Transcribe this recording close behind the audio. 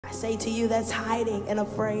I say to you that's hiding and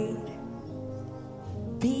afraid,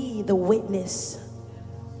 be the witness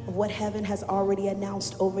of what heaven has already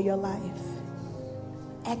announced over your life.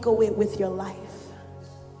 Echo it with your life.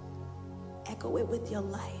 Echo it with your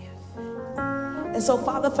life. And so,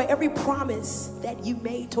 Father, for every promise that you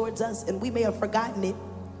made towards us, and we may have forgotten it,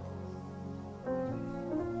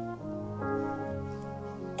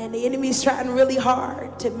 and the enemy's trying really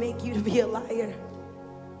hard to make you to be a liar,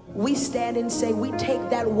 we stand and say, we take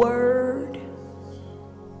that word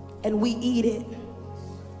and we eat it.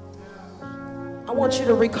 I want you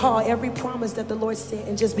to recall every promise that the Lord said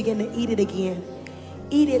and just begin to eat it again.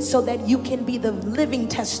 Eat it so that you can be the living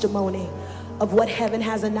testimony of what heaven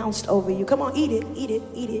has announced over you. Come on, eat it, eat it,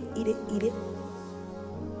 eat it, eat it, eat it.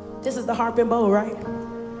 This is the harp and bowl, right?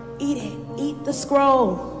 Eat it, eat the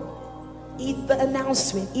scroll, eat the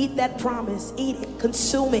announcement, eat that promise, eat it,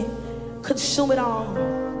 consume it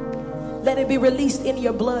all. Let it be released in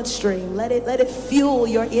your bloodstream. Let it fuel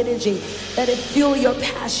your energy. Let it fuel your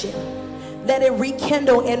passion. Let it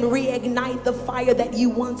rekindle and reignite the fire that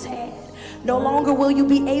you once had. No longer will you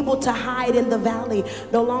be able to hide in the valley.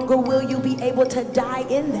 No longer will you be able to die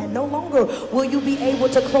in that. No longer will you be able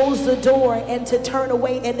to close the door and to turn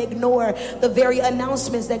away and ignore the very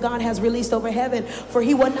announcements that God has released over heaven. For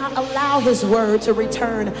he will not allow his word to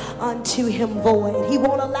return unto him void. He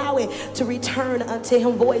won't allow it to return unto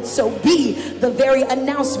him void. So be the very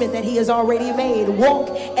announcement that he has already made. Walk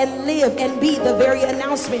and live and be the very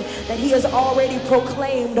announcement that he has already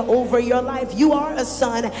proclaimed over your life. You are a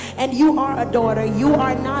son and you are a daughter. You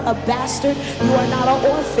are not a bastard. You are not an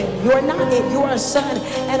orphan. You are not it. You are a son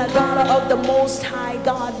and a daughter of the Most High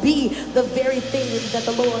God. Be the very thing that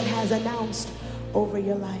the Lord has announced over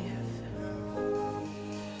your life.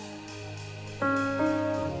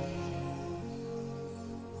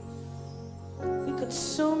 We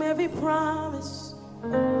consume every promise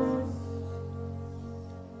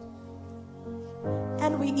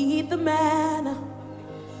and we eat the manna.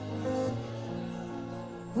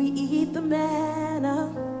 We eat the manna.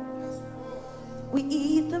 We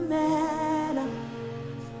eat the manna.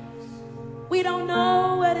 We don't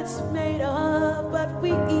know what it's made of, but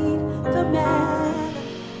we eat the manna.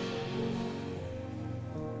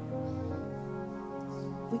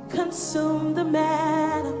 We consume the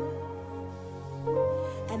manna.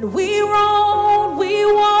 And we won't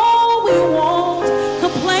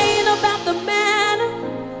complain about the manna.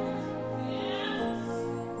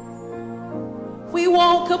 We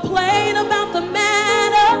won't complain about the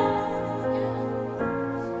manna.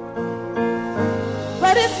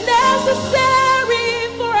 But it's necessary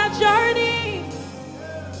for our journey.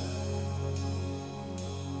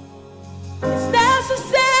 It's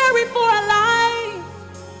necessary for our life.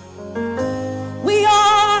 We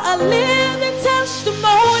are a living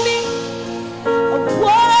testimony of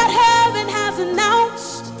what heaven has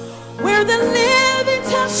announced. We're the living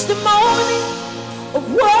testimony of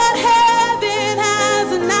what heaven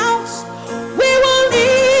has announced. We will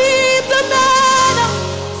eat the manna.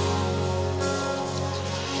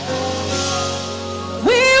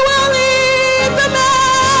 We will eat the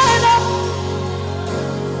manna.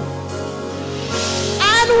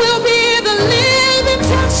 And we'll be the living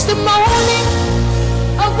testimony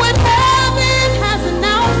of what heaven has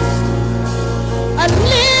announced. A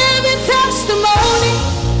living testimony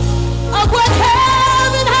of what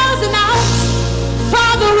heaven has announced.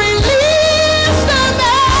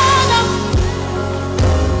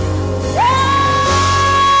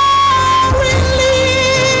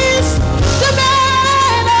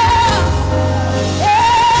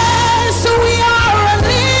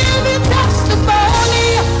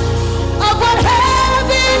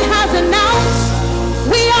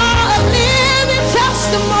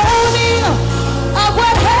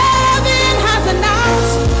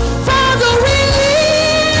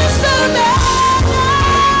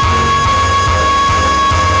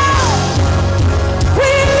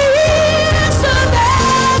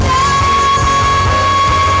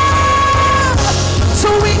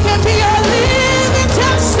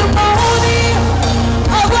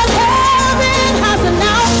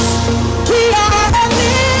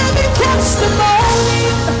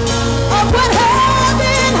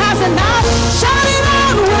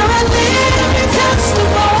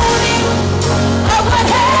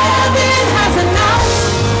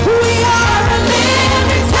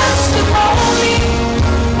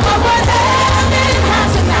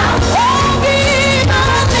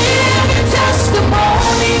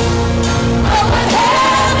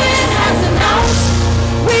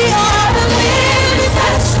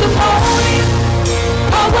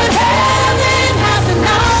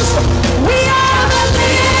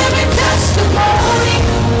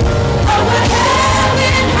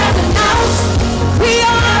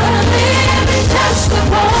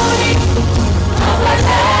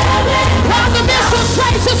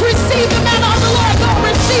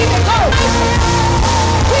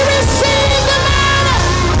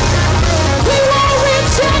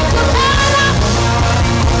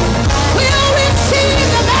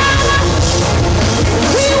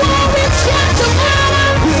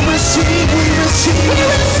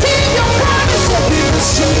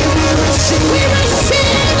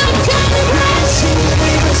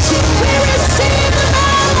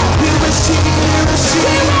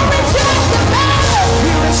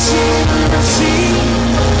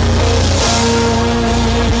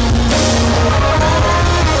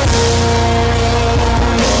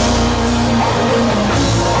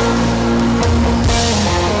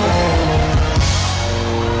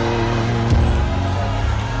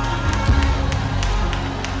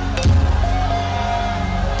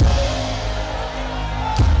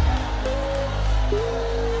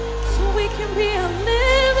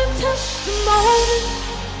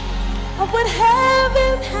 of what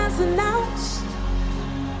heaven has announced.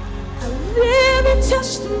 A living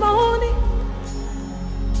testimony.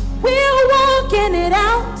 We'll walk in it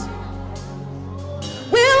out.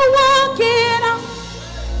 We'll walk it out.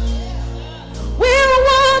 We'll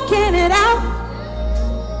walk in it out.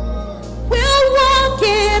 We'll walk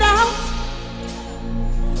it out.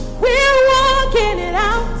 We're walking it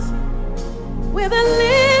out with a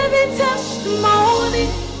living testimony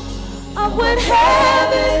of what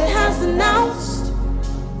heaven has announced.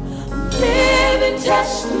 Living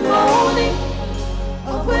testimony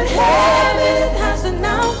of what heaven has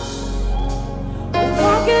announced.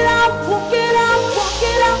 Walk it out, walk it out, walk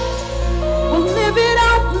it out. We'll live it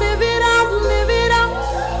out, live it out, live it out.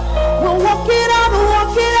 We'll walk it out,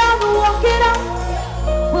 walk it out, walk it out.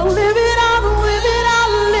 We'll live it out, live it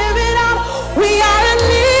out, live it out. We are a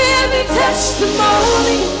living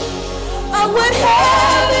testimony of what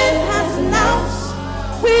heaven has announced.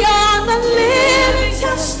 We are the living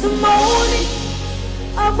testimony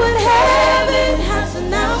of what heaven has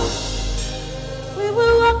announced. We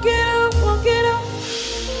will walk it out, walk it out.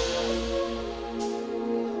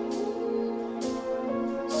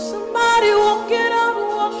 Somebody walk it out,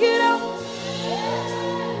 walk it out.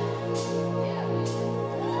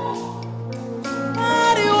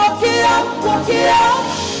 Somebody walk it out, walk it out.